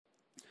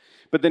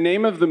But the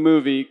name of the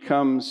movie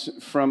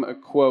comes from a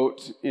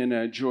quote in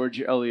a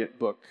George Eliot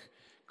book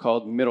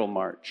called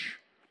Middlemarch.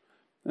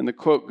 And the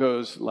quote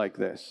goes like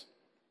this: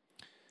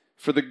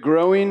 "For the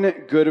growing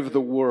good of the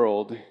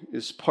world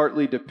is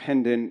partly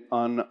dependent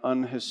on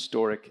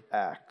unhistoric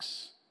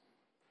acts,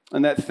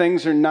 and that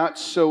things are not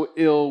so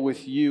ill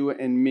with you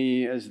and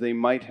me as they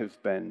might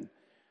have been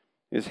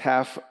is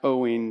half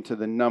owing to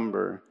the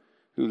number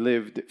who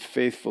lived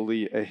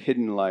faithfully a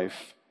hidden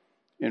life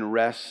in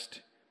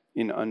rest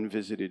in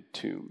unvisited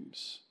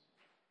tombs."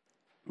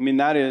 I mean,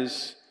 that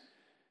is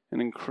an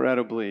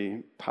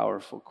incredibly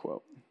powerful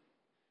quote.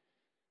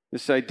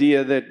 This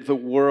idea that the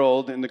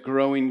world and the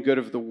growing good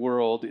of the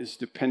world is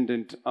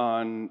dependent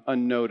on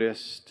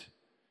unnoticed,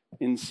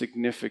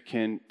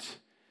 insignificant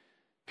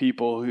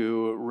people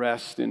who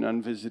rest in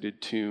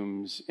unvisited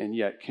tombs and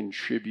yet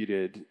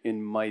contributed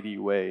in mighty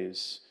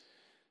ways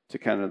to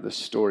kind of the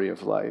story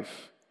of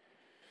life.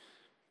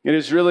 It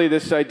is really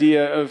this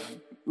idea of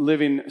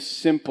living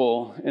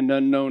simple and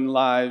unknown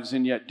lives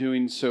and yet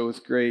doing so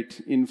with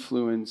great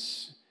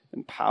influence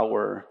and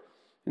power,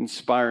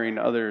 inspiring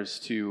others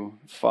to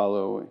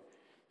follow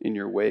in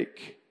your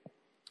wake.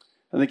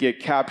 I think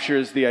it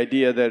captures the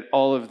idea that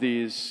all of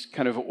these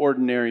kind of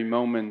ordinary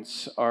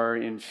moments are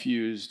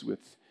infused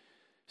with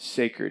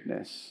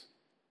sacredness,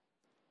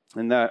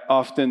 and that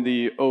often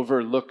the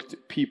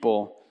overlooked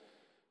people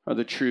are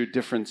the true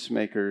difference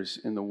makers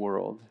in the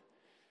world.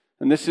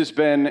 And this has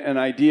been an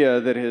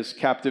idea that has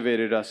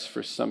captivated us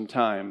for some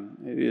time.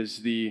 It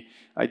is the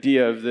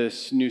idea of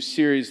this new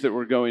series that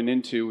we're going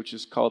into, which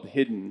is called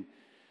Hidden.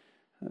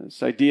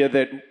 This idea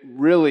that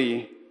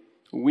really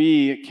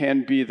we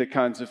can be the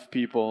kinds of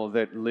people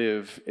that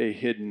live a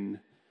hidden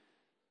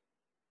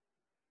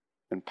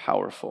and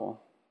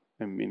powerful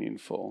and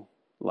meaningful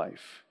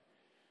life.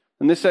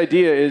 And this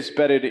idea is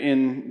bedded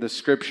in the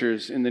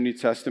scriptures in the New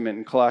Testament.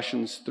 In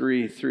Colossians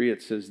 3:3,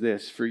 it says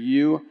this: "For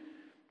you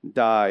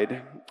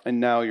died, and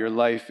now your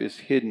life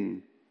is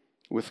hidden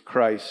with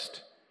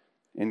Christ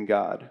in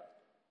God."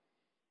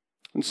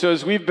 And so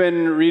as we've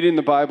been reading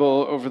the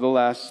Bible over the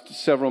last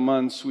several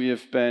months, we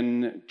have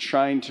been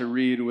trying to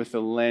read with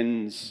a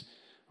lens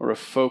or a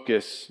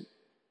focus,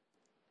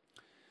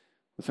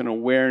 with an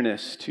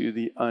awareness to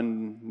the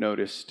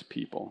unnoticed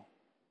people.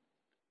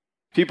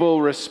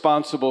 People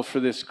responsible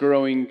for this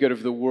growing good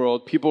of the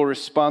world, people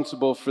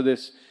responsible for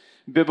this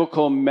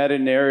biblical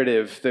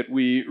meta-narrative that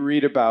we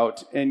read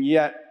about, and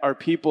yet are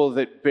people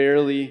that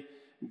barely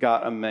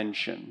got a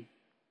mention.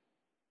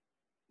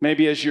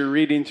 Maybe as you're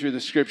reading through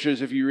the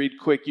scriptures, if you read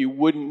quick, you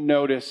wouldn't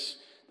notice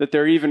that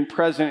they're even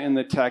present in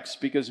the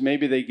text because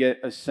maybe they get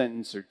a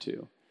sentence or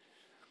two.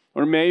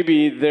 Or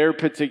maybe their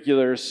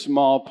particular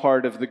small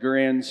part of the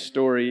grand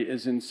story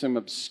is in some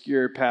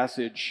obscure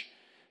passage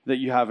that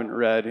you haven't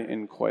read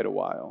in quite a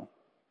while.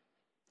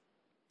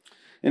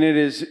 And it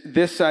is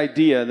this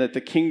idea that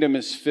the kingdom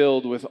is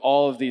filled with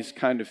all of these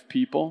kind of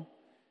people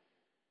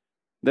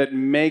that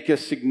make a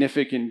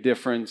significant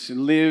difference,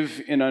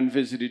 live in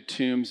unvisited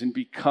tombs, and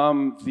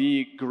become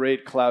the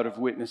great cloud of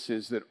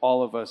witnesses that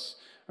all of us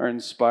are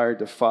inspired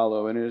to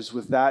follow. And it is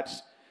with that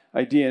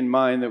idea in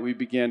mind that we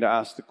began to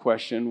ask the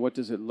question, what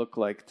does it look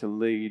like to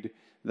lead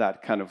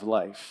that kind of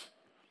life?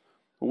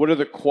 What are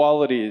the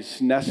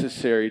qualities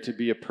necessary to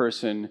be a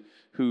person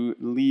who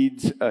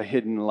leads a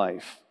hidden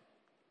life?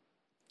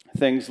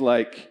 Things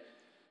like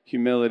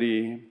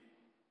humility,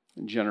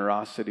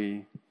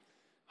 generosity,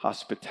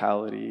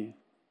 hospitality,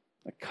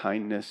 a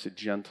kindness, a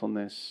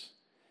gentleness.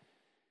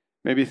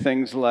 Maybe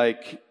things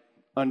like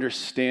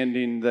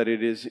understanding that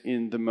it is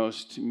in the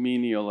most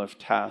menial of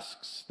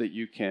tasks that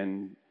you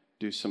can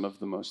do some of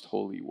the most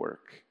holy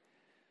work.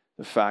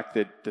 The fact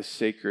that the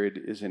sacred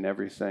is in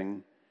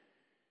everything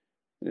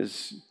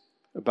is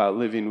about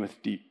living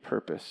with deep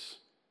purpose.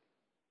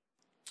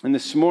 And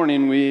this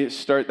morning we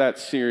start that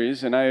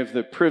series, and I have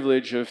the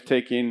privilege of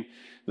taking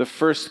the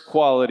first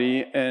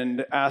quality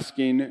and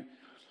asking,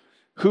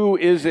 who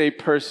is a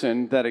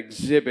person that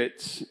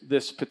exhibits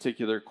this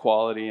particular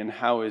quality, and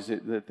how is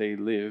it that they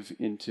live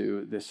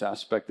into this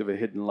aspect of a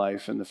hidden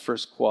life? And the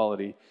first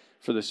quality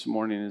for this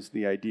morning is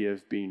the idea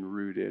of being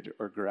rooted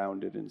or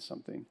grounded in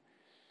something.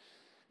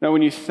 Now,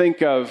 when you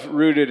think of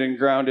rooted and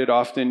grounded,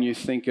 often you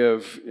think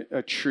of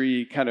a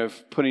tree kind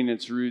of putting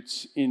its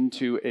roots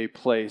into a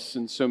place.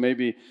 And so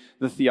maybe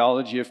the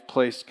theology of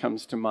place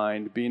comes to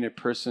mind, being a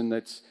person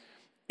that's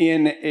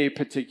in a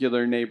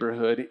particular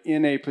neighborhood,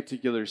 in a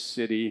particular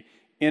city,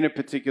 in a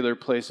particular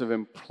place of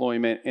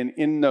employment, and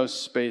in those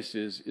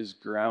spaces is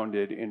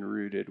grounded and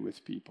rooted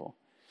with people.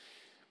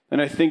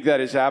 And I think that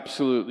is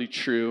absolutely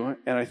true.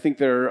 And I think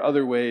there are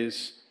other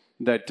ways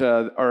that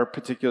our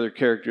particular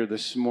character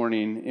this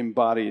morning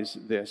embodies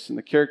this. And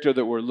the character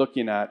that we're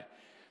looking at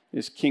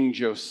is King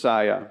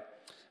Josiah.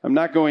 I'm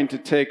not going to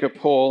take a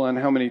poll on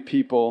how many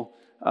people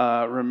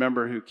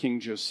remember who King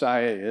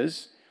Josiah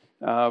is,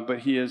 but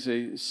he is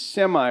a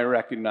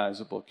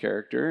semi-recognizable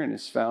character and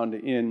is found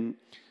in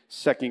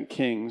 2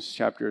 Kings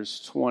chapters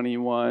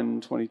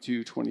 21,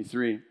 22,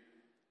 23.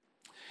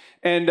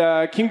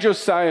 And King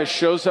Josiah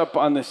shows up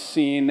on the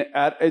scene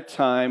at a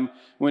time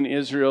when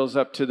Israel's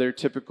up to their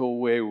typical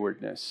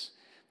waywardness.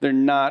 They're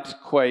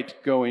not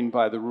quite going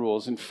by the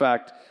rules. In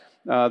fact,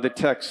 the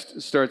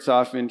text starts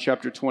off in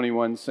chapter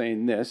 21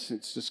 saying this.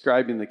 It's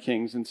describing the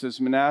kings and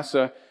says,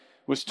 Manasseh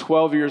was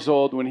 12 years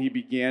old when he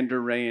began to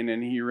reign,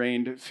 and he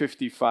reigned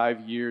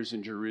 55 years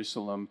in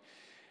Jerusalem.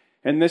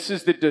 And this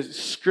is the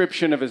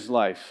description of his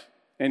life.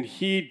 And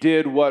he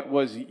did what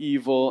was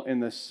evil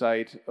in the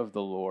sight of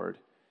the Lord.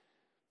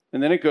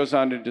 And then it goes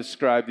on to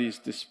describe these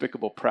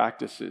despicable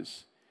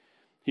practices.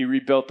 He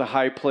rebuilt the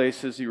high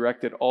places,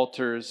 erected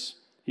altars.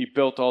 He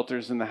built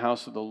altars in the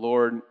house of the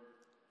Lord.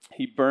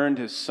 He burned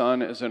his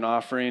son as an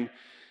offering.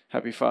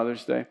 Happy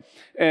Father's Day.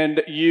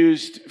 And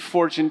used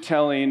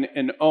fortune-telling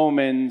and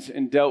omens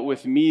and dealt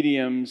with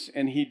mediums,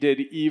 and he did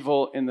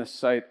evil in the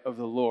sight of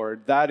the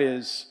Lord. That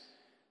is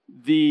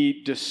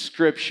the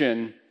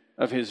description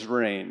of his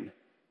reign.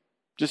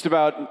 Just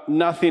about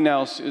nothing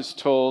else is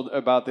told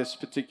about this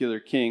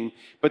particular king,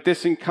 but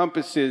this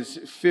encompasses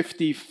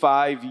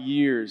 55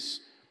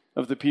 years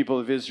of the people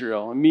of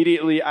Israel.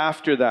 Immediately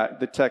after that,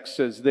 the text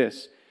says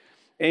this: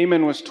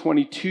 Amon was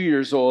 22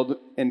 years old,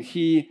 and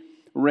he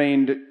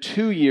reigned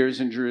 2 years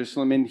in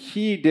Jerusalem, and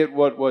he did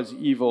what was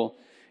evil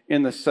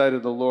in the sight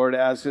of the Lord,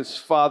 as his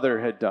father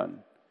had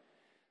done.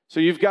 So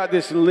you've got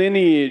this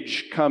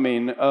lineage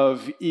coming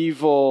of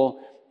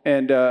evil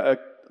and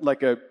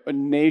like a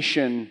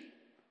nation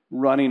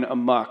running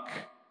amok,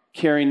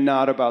 caring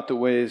not about the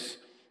ways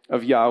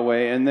of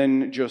Yahweh. And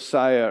then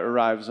Josiah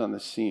arrives on the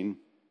scene.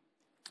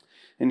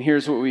 And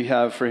here's what we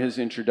have for his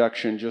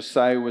introduction.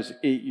 Josiah was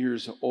 8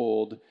 years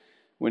old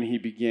when he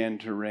began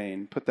to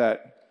reign. Put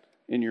that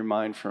in your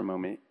mind for a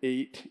moment.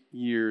 8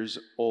 years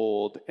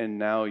old, and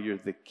now you're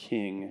the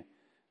king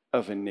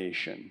of a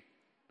nation.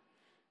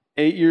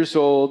 8 years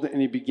old,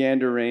 and he began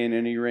to reign,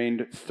 and he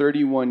reigned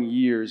 31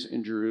 years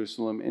in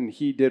Jerusalem, and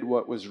he did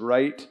what was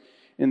right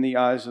in the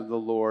eyes of the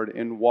Lord,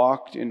 and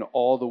walked in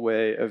all the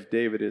way of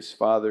David his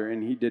father,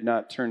 and he did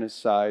not turn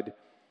aside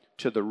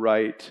to the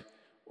right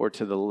or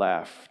to the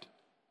left.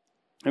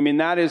 I mean,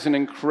 that is an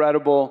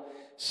incredible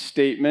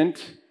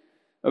statement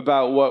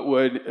about what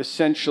would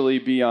essentially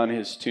be on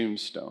his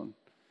tombstone.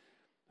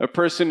 A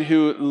person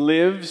who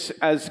lives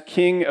as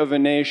king of a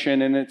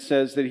nation, and it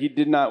says that he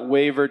did not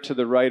waver to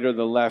the right or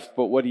the left,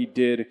 but what he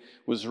did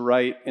was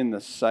right in the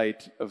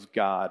sight of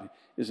God,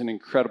 is an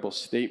incredible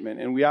statement.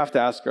 And we have to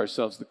ask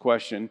ourselves the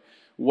question,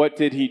 what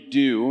did he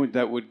do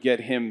that would get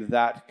him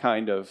that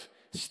kind of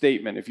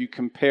statement? If you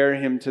compare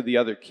him to the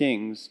other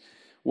kings,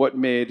 what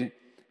made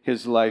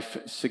his life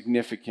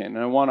significant? And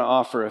I want to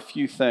offer a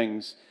few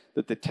things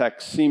that the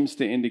text seems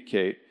to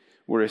indicate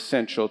were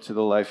essential to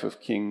the life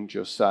of King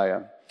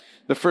Josiah.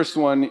 The first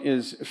one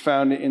is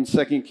found in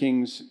 2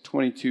 Kings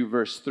 22,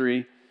 verse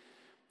 3.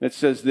 It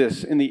says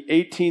this: In the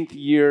 18th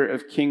year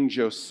of King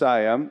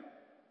Josiah,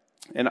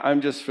 and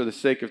I'm just, for the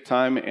sake of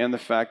time and the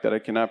fact that I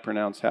cannot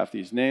pronounce half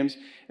these names,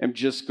 I'm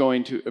just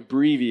going to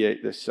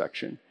abbreviate this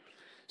section.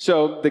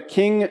 So the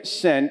king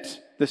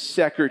sent the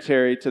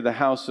secretary to the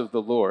house of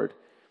the Lord.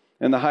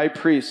 And the high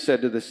priest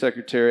said to the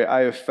secretary,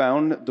 I have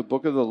found the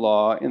book of the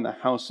law in the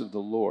house of the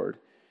Lord.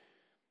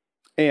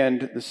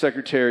 And the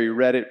secretary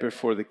read it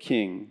before the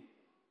king.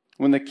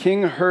 When the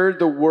king heard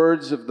the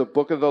words of the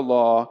book of the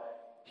law,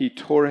 he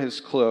tore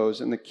his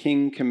clothes, and the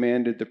king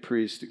commanded the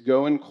priest,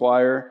 Go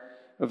inquire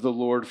of the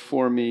Lord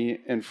for me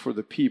and for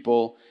the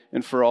people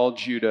and for all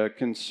Judah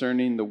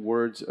concerning the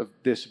words of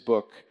this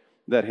book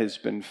that has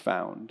been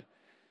found.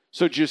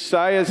 So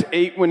Josiah's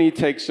 8 when he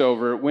takes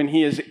over. When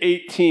he is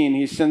 18,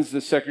 he sends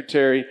the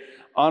secretary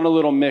on a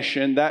little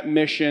mission. That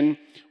mission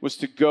was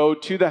to go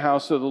to the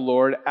house of the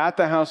Lord. At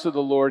the house of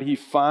the Lord, he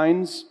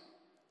finds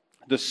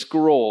the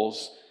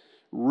scrolls,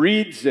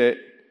 reads it.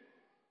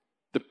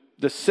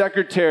 The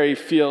secretary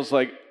feels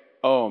like,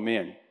 oh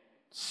man,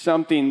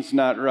 something's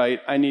not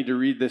right. I need to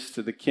read this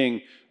to the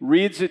king.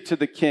 Reads it to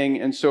the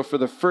king. And so for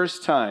the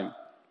first time,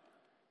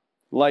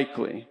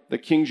 likely, the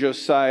King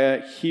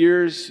Josiah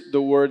hears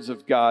the words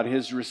of God.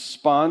 His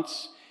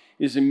response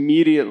is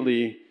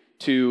immediately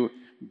to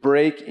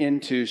break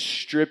into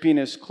stripping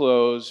his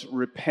clothes,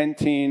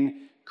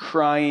 repenting,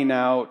 crying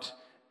out,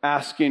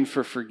 asking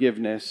for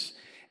forgiveness.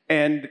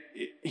 And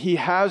he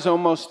has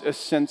almost a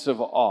sense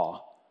of awe.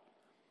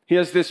 He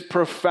has this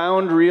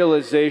profound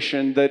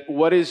realization that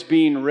what is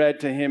being read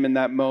to him in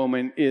that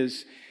moment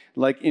is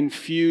like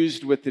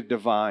infused with the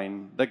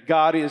divine, that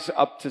God is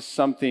up to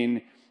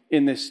something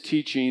in this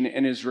teaching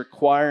and is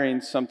requiring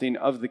something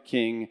of the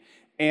king.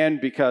 And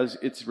because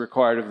it's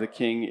required of the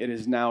king, it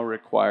is now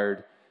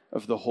required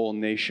of the whole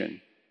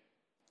nation.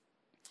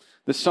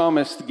 The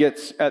psalmist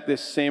gets at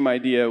this same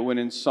idea when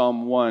in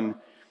Psalm 1,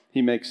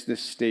 he makes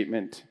this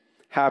statement: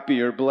 Happy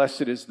or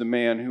blessed is the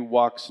man who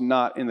walks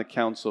not in the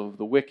counsel of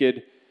the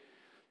wicked,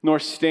 nor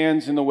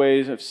stands in the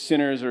ways of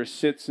sinners, or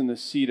sits in the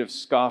seat of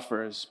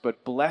scoffers,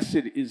 but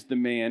blessed is the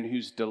man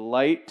whose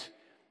delight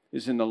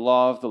is in the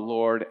law of the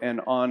Lord,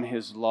 and on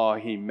his law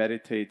he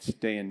meditates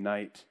day and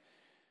night.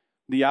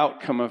 The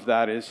outcome of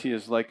that is he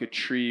is like a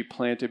tree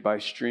planted by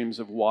streams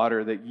of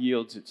water that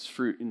yields its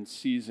fruit in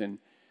season,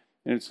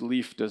 and its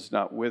leaf does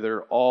not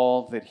wither.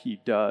 All that he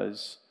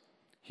does,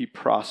 he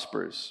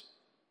prospers.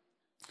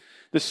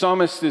 The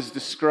psalmist is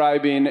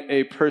describing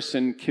a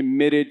person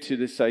committed to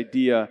this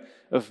idea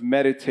of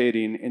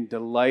meditating and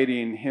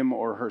delighting him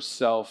or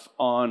herself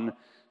on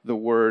the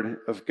Word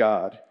of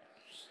God.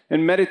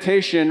 And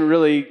meditation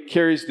really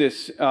carries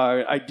this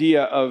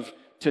idea of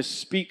to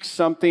speak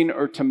something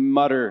or to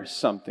mutter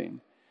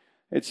something.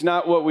 It's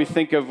not what we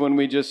think of when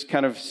we just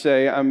kind of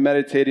say, I'm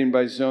meditating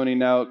by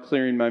zoning out,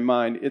 clearing my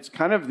mind. It's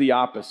kind of the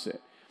opposite.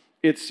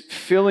 It's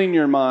filling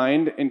your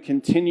mind and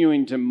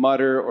continuing to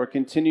mutter or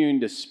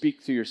continuing to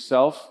speak to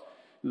yourself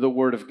the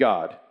Word of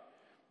God.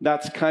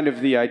 That's kind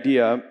of the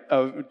idea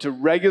of to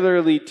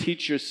regularly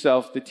teach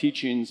yourself the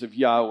teachings of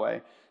Yahweh,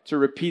 to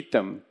repeat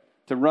them,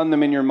 to run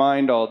them in your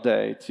mind all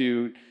day,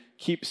 to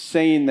keep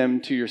saying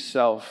them to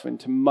yourself and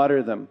to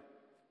mutter them.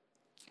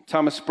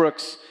 Thomas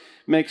Brooks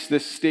makes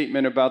this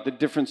statement about the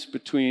difference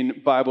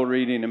between Bible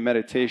reading and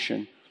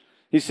meditation.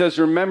 He says,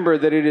 remember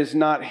that it is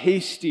not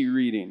hasty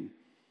reading,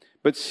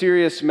 but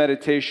serious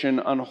meditation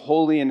on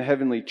holy and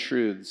heavenly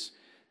truths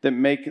that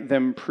make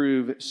them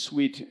prove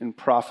sweet and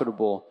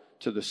profitable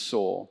to the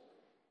soul.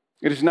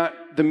 It is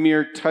not the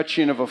mere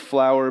touching of a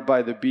flower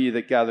by the bee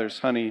that gathers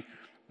honey,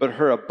 but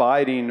her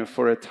abiding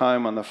for a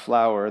time on the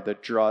flower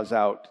that draws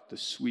out the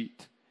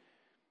sweet.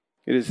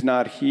 It is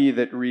not he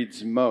that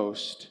reads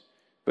most,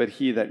 but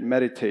he that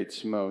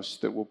meditates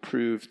most that will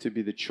prove to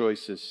be the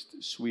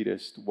choicest,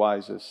 sweetest,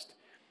 wisest,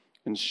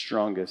 and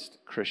strongest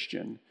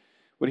Christian.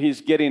 What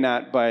he's getting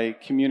at by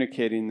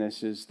communicating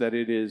this is that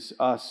it is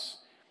us,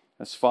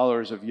 as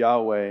followers of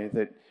Yahweh,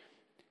 that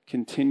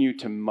continue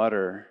to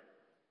mutter,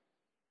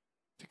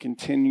 to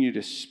continue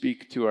to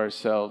speak to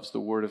ourselves the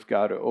Word of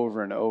God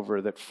over and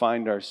over, that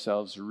find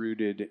ourselves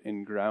rooted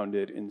and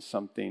grounded in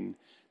something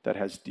that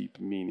has deep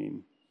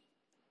meaning.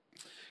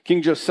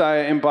 King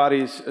Josiah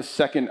embodies a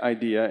second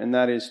idea, and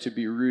that is to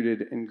be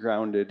rooted and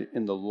grounded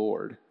in the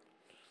Lord.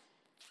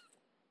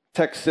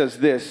 Text says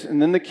this, and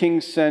then the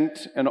king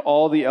sent, and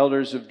all the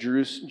elders of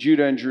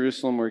Judah and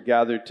Jerusalem were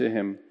gathered to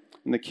him.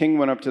 And the king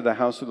went up to the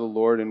house of the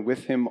Lord, and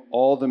with him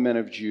all the men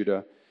of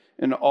Judah,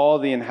 and all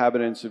the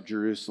inhabitants of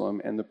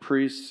Jerusalem, and the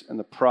priests and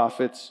the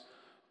prophets,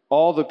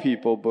 all the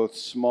people, both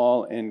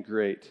small and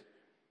great.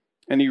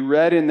 And he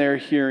read in their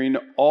hearing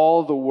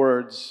all the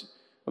words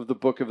of the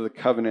book of the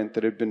covenant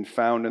that had been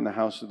found in the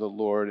house of the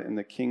Lord. And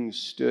the king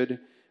stood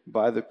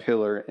by the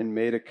pillar and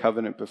made a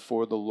covenant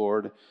before the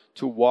Lord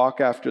to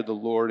walk after the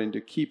Lord and to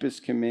keep his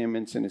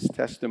commandments and his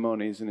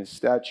testimonies and his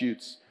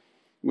statutes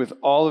with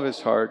all of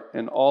his heart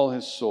and all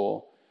his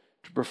soul,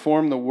 to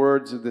perform the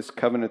words of this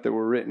covenant that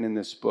were written in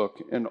this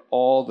book. And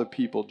all the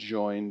people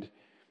joined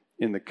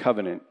in the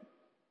covenant.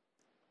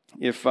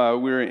 If we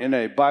were in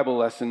a Bible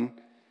lesson,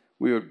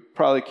 we would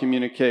probably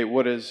communicate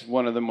what is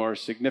one of the more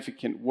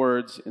significant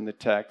words in the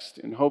text.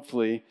 And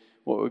hopefully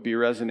what would be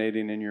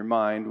resonating in your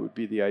mind would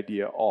be the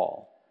idea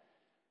all.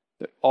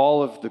 That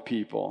all of the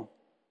people,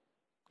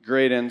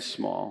 great and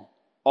small,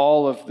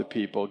 all of the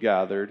people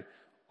gathered,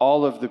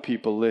 all of the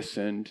people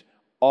listened,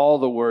 all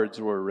the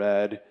words were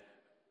read,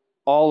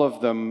 all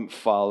of them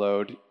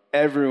followed,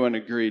 everyone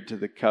agreed to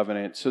the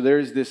covenant. So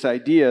there's this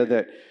idea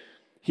that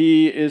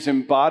he is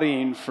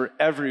embodying for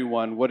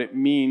everyone what it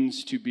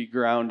means to be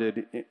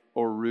grounded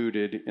or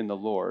rooted in the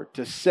Lord.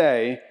 To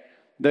say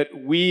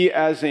that we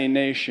as a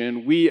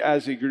nation, we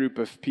as a group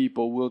of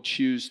people will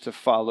choose to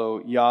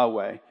follow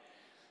Yahweh.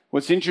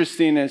 What's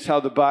interesting is how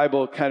the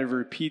Bible kind of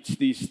repeats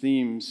these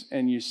themes,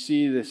 and you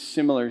see this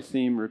similar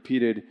theme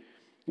repeated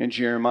in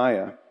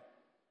Jeremiah.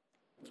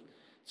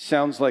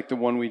 Sounds like the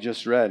one we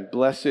just read.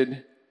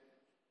 Blessed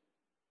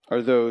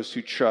are those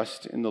who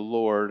trust in the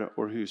Lord,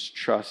 or whose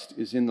trust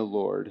is in the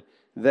Lord.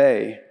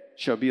 They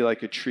shall be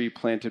like a tree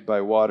planted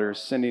by water,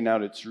 sending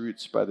out its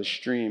roots by the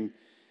stream.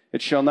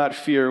 It shall not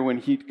fear when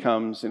heat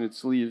comes, and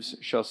its leaves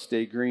shall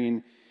stay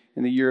green.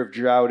 In the year of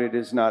drought it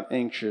is not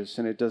anxious,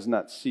 and it does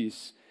not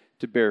cease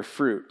to bear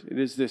fruit. It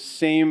is this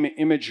same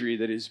imagery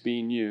that is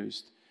being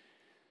used.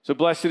 So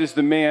blessed is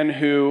the man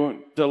who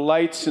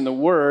delights in the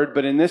word,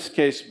 but in this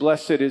case,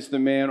 blessed is the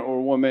man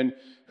or woman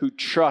who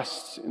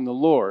trusts in the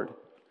Lord,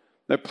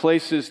 that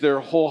places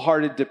their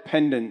wholehearted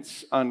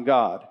dependence on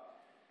God.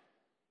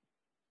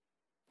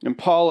 And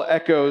Paul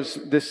echoes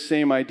this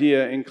same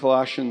idea in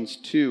Colossians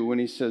 2 when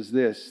he says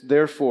this,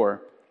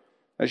 therefore,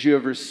 as you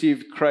have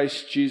received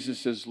Christ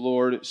Jesus as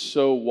Lord,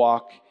 so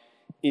walk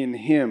in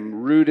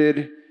him,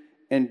 rooted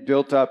and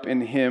built up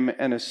in him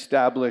and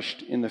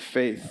established in the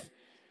faith.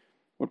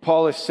 What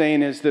Paul is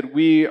saying is that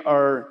we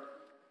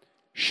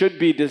should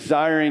be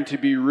desiring to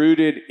be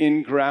rooted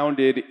and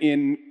grounded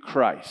in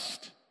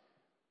Christ.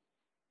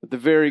 At the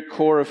very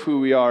core of who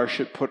we are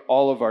should put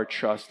all of our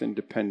trust and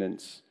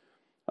dependence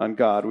on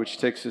God, which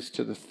takes us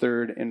to the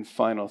third and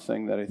final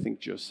thing that I think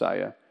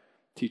Josiah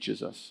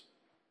teaches us.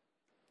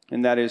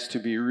 And that is to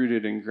be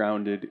rooted and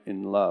grounded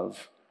in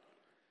love.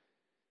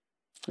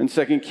 In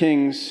 2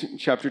 Kings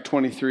chapter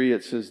 23,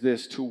 it says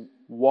this, to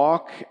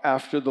walk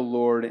after the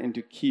Lord and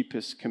to keep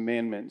his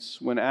commandments.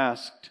 When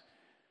asked,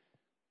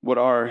 what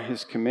are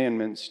his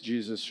commandments?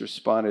 Jesus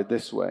responded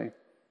this way.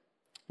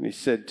 And he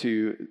said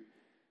to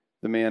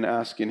the man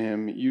asking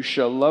him, you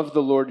shall love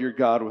the Lord your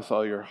God with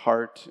all your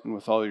heart and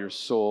with all your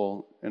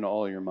soul and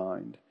all your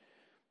mind.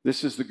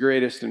 This is the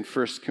greatest and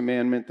first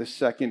commandment. The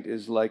second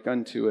is like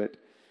unto it.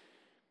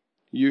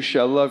 You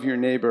shall love your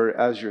neighbor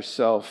as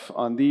yourself.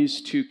 On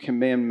these two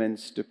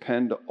commandments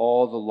depend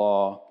all the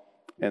law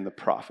and the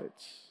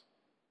prophets.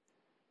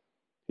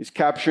 He's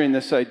capturing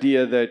this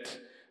idea that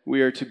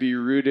we are to be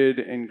rooted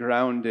and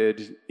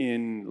grounded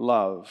in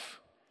love.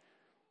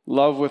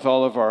 Love with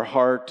all of our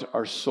heart,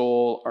 our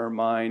soul, our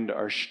mind,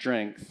 our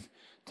strength.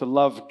 To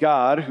love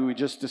God, who we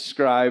just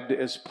described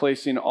as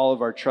placing all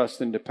of our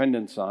trust and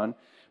dependence on,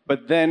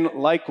 but then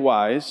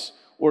likewise,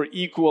 or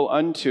equal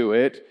unto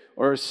it,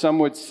 or some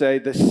would say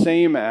the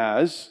same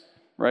as,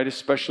 right?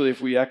 Especially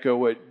if we echo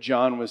what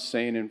John was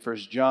saying in 1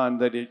 John,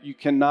 that you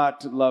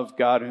cannot love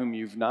God whom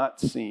you've not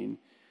seen,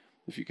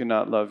 if you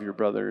cannot love your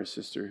brother or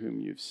sister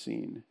whom you've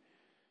seen.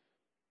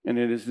 And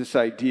it is this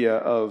idea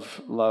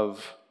of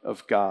love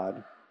of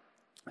God,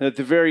 that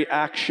the very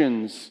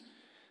actions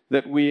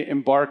that we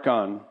embark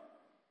on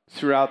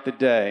throughout the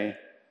day,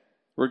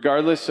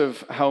 regardless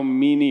of how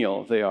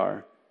menial they are.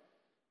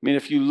 I mean,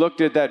 if you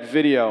looked at that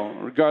video,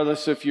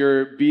 regardless if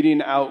you're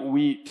beating out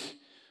wheat,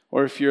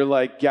 or if you're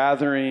like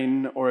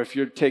gathering, or if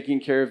you're taking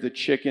care of the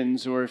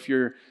chickens, or if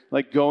you're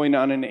like going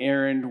on an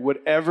errand,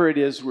 whatever it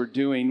is we're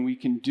doing, we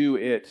can do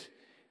it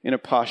in a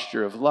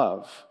posture of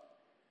love.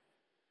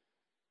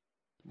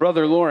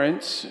 Brother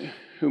Lawrence,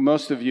 who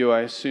most of you,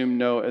 I assume,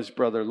 know as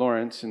Brother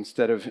Lawrence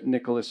instead of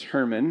Nicholas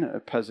Herman,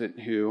 a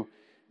peasant who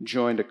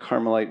joined a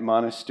Carmelite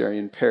monastery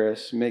in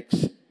Paris,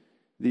 makes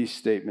these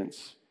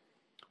statements.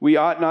 We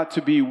ought not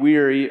to be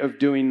weary of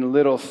doing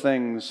little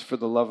things for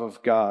the love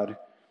of God,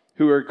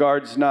 who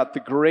regards not the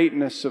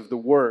greatness of the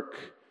work,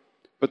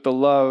 but the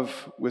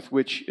love with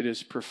which it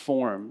is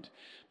performed.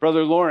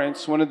 Brother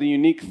Lawrence, one of the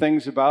unique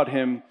things about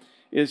him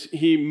is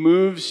he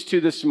moves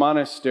to this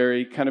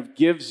monastery, kind of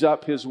gives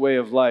up his way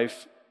of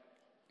life,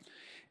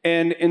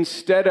 and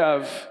instead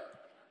of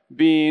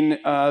being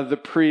the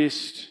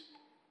priest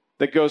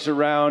that goes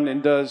around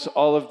and does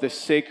all of the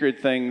sacred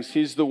things,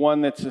 he's the one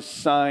that's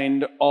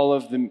assigned all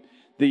of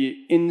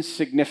the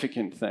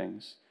insignificant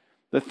things,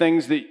 the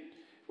things that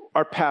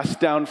are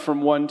passed down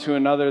from one to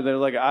another. They're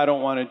like, I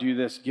don't want to do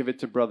this, give it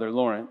to Brother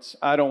Lawrence.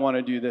 I don't want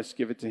to do this,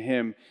 give it to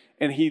him.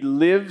 And he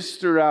lives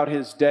throughout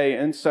his day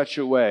in such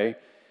a way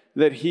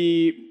that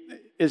he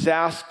is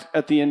asked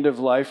at the end of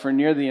life or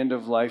near the end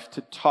of life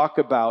to talk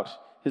about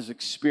his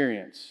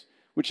experience,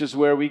 which is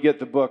where we get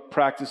the book,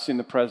 Practicing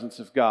the Presence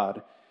of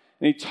God.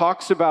 And he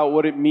talks about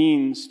what it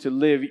means to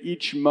live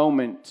each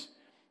moment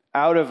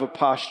out of a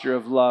posture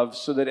of love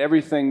so that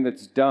everything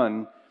that's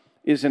done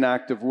is an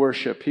act of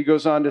worship. He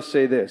goes on to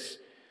say this,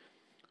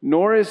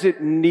 nor is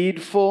it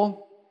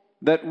needful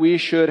that we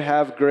should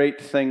have great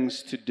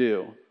things to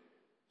do.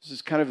 This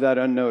is kind of that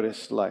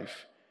unnoticed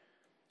life.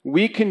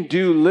 We can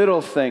do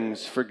little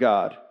things for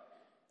God.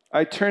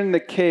 I turn the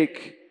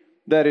cake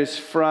that is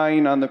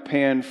frying on the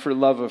pan for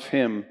love of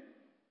him.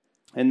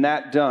 And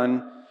that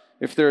done,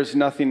 if there is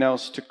nothing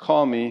else to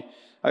call me,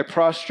 I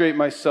prostrate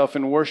myself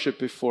in worship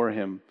before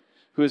him,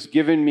 who has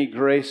given me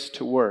grace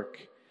to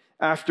work.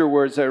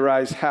 Afterwards, I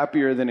rise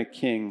happier than a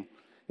king.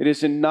 It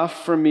is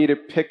enough for me to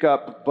pick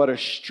up but a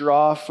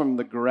straw from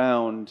the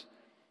ground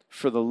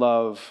for the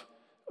love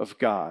of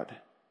God.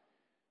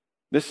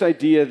 This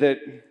idea that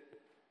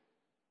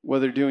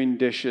whether doing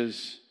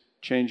dishes,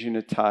 changing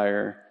a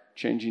tire,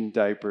 changing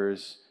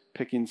diapers,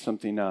 picking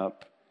something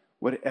up,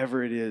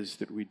 whatever it is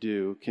that we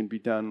do can be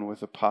done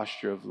with a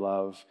posture of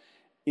love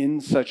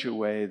in such a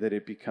way that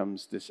it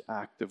becomes this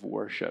act of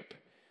worship,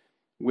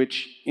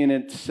 which in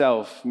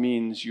itself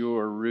means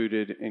you're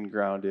rooted and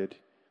grounded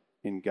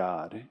in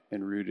God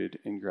and rooted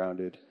and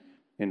grounded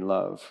in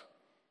love.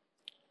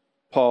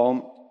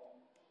 Paul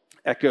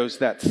echoes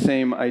that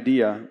same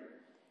idea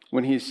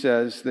when he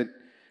says that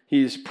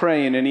he's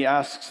praying and he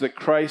asks that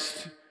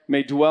Christ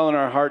may dwell in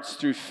our hearts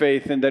through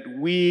faith, and that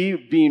we,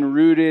 being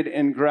rooted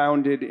and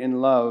grounded in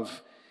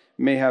love,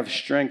 may have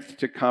strength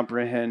to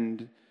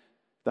comprehend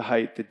the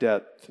height, the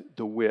depth,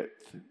 the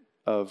width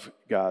of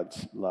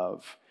God's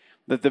love.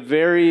 That the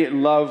very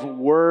love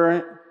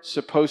we're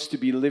supposed to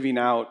be living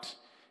out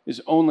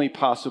is only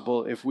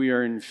possible if we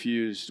are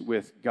infused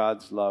with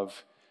God's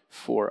love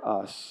for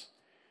us.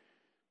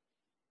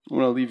 I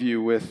want to leave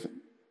you with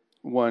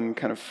one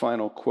kind of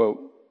final quote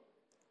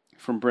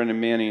from Brennan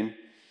Manning.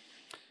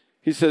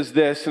 He says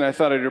this, and I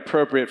thought it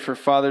appropriate for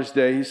Father's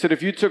Day. He said,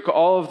 if you took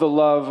all of the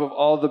love of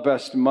all the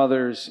best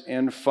mothers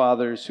and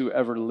fathers who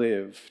ever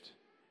lived,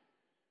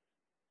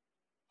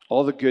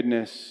 all the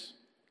goodness,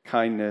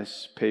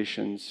 kindness,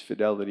 patience,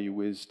 fidelity,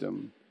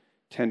 wisdom,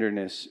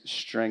 tenderness,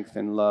 strength,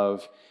 and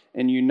love,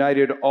 and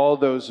united all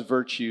those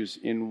virtues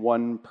in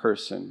one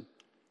person,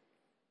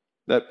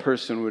 that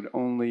person would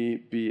only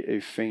be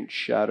a faint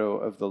shadow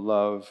of the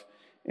love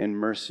and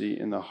mercy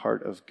in the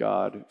heart of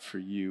God for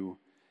you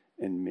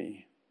and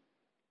me.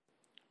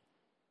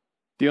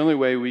 The only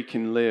way we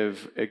can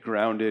live a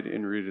grounded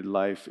and rooted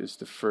life is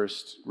to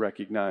first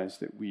recognize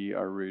that we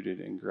are rooted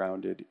and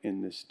grounded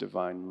in this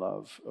divine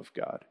love of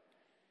God.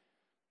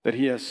 That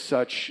he has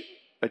such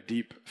a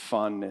deep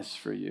fondness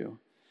for you,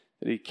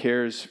 that he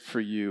cares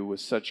for you with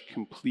such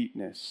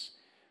completeness,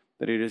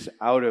 that it is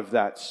out of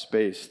that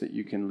space that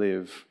you can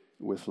live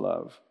with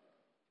love.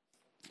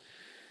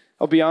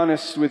 I'll be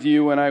honest with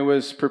you, when I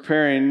was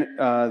preparing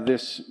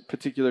this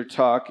particular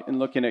talk and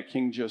looking at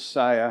King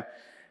Josiah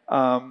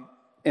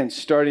and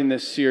starting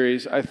this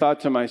series, I thought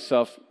to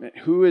myself,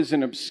 who is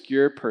an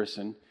obscure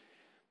person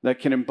that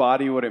can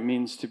embody what it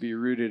means to be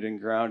rooted and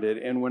grounded?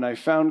 And when I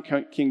found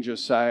King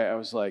Josiah, I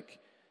was like,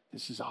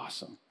 this is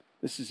awesome.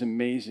 This is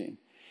amazing.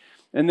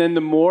 And then the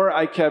more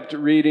I kept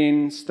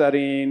reading,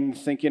 studying,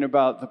 thinking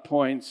about the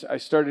points, I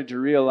started to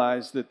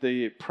realize that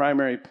the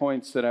primary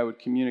points that I would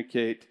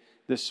communicate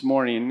this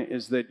morning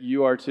is that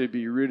you are to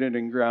be rooted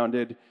and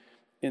grounded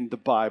in the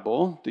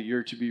Bible, that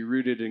you're to be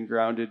rooted and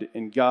grounded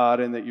in God,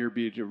 and that you're to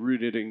be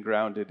rooted and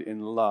grounded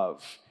in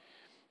love.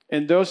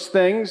 And those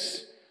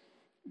things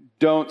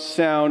don't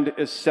sound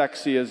as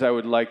sexy as I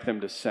would like them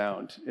to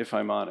sound, if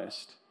I'm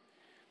honest.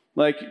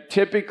 Like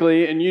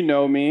typically, and you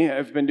know me,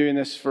 I've been doing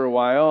this for a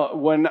while,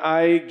 when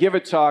I give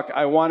a talk,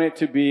 I want it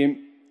to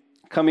be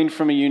coming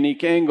from a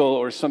unique angle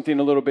or something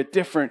a little bit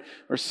different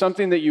or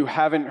something that you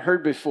haven't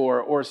heard before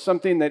or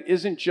something that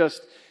isn't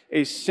just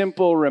a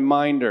simple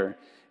reminder.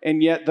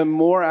 And yet the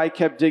more I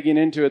kept digging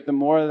into it, the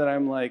more that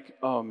I'm like,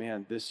 oh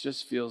man, this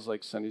just feels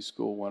like Sunday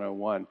School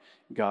 101.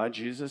 God,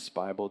 Jesus,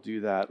 Bible, do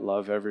that,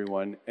 love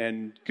everyone,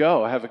 and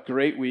go. Have a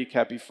great week.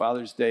 Happy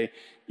Father's Day.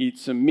 Eat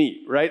some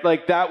meat, right?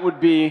 Like that would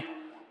be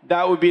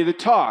the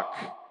talk.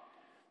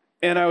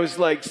 And I was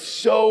like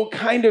so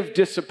kind of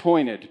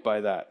disappointed by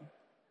that.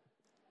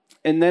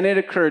 And then it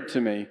occurred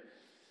to me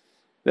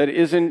that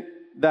isn't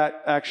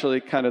that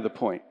actually kind of the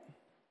point?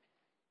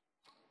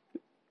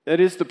 That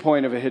is the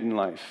point of a hidden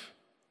life.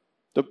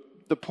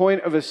 The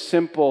point of a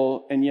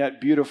simple and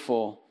yet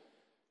beautiful,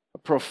 a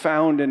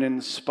profound and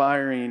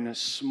inspiring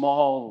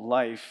small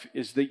life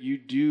is that you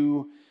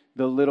do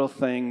the little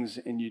things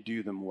and you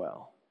do them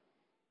well.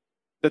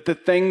 That the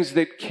things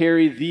that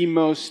carry the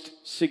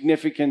most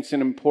significance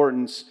and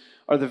importance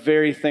are the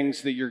very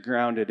things that you're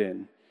grounded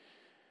in.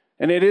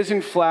 And it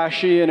isn't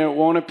flashy, and it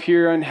won't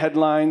appear on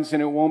headlines,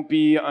 and it won't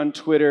be on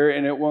Twitter,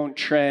 and it won't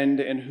trend,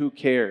 and who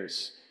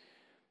cares?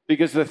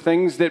 Because the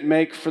things that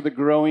make for the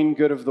growing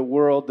good of the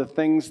world, the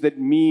things that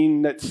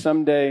mean that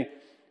someday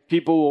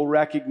people will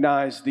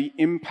recognize the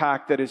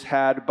impact that is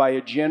had by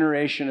a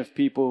generation of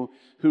people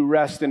who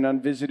rest in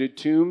unvisited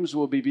tombs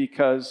will be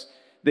because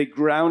they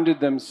grounded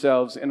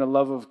themselves in a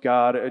love of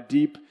God, a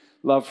deep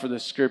love for the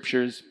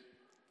scriptures,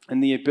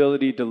 and the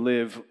ability to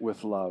live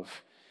with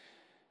love.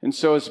 And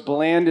so as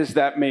bland as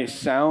that may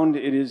sound,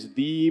 it is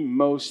the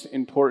most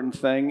important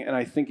thing, and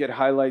I think it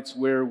highlights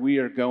where we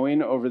are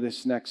going over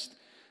this next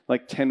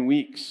 10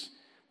 weeks,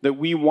 that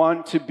we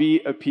want to be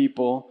a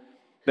people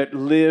that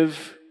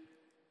live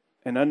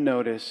an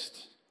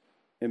unnoticed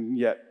and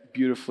yet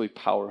beautifully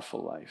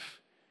powerful life.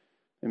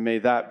 And may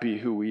that be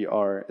who we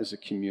are as a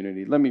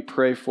community. Let me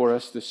pray for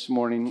us this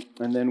morning,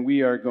 and then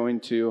we are going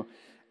to,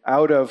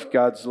 out of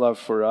God's love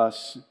for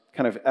us,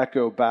 kind of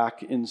echo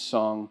back in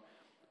song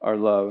our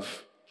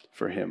love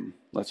for him.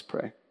 Let's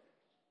pray.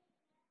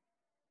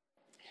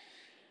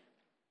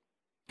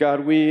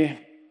 God, we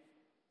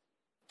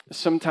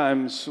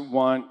sometimes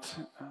want,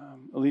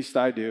 at least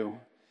I do,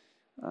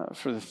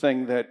 for the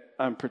thing that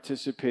I'm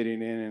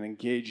participating in and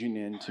engaging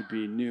in to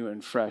be new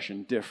and fresh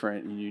and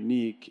different and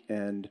unique.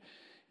 And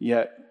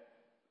yet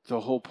the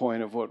whole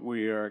point of what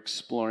we are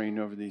exploring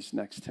over these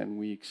next 10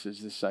 weeks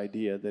is this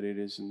idea that it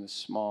is in the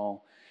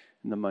small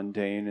and the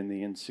mundane and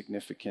the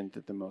insignificant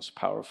that the most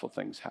powerful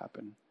things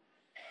happen.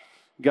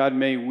 God,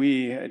 may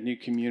we at New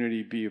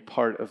Community be a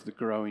part of the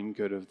growing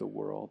good of the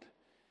world.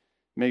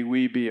 May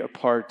we be a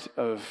part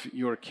of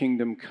your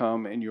kingdom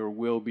come and your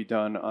will be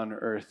done on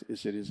earth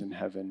as it is in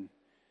heaven.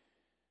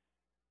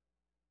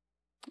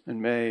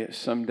 And may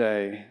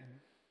someday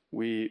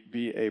we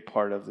be a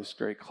part of this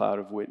great cloud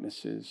of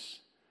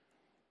witnesses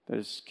that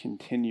is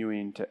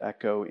continuing to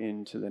echo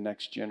into the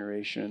next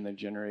generation and the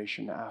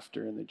generation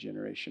after and the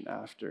generation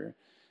after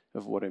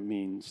of what it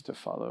means to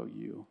follow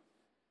you.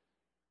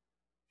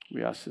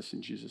 We ask this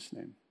in Jesus'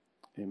 name.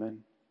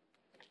 Amen.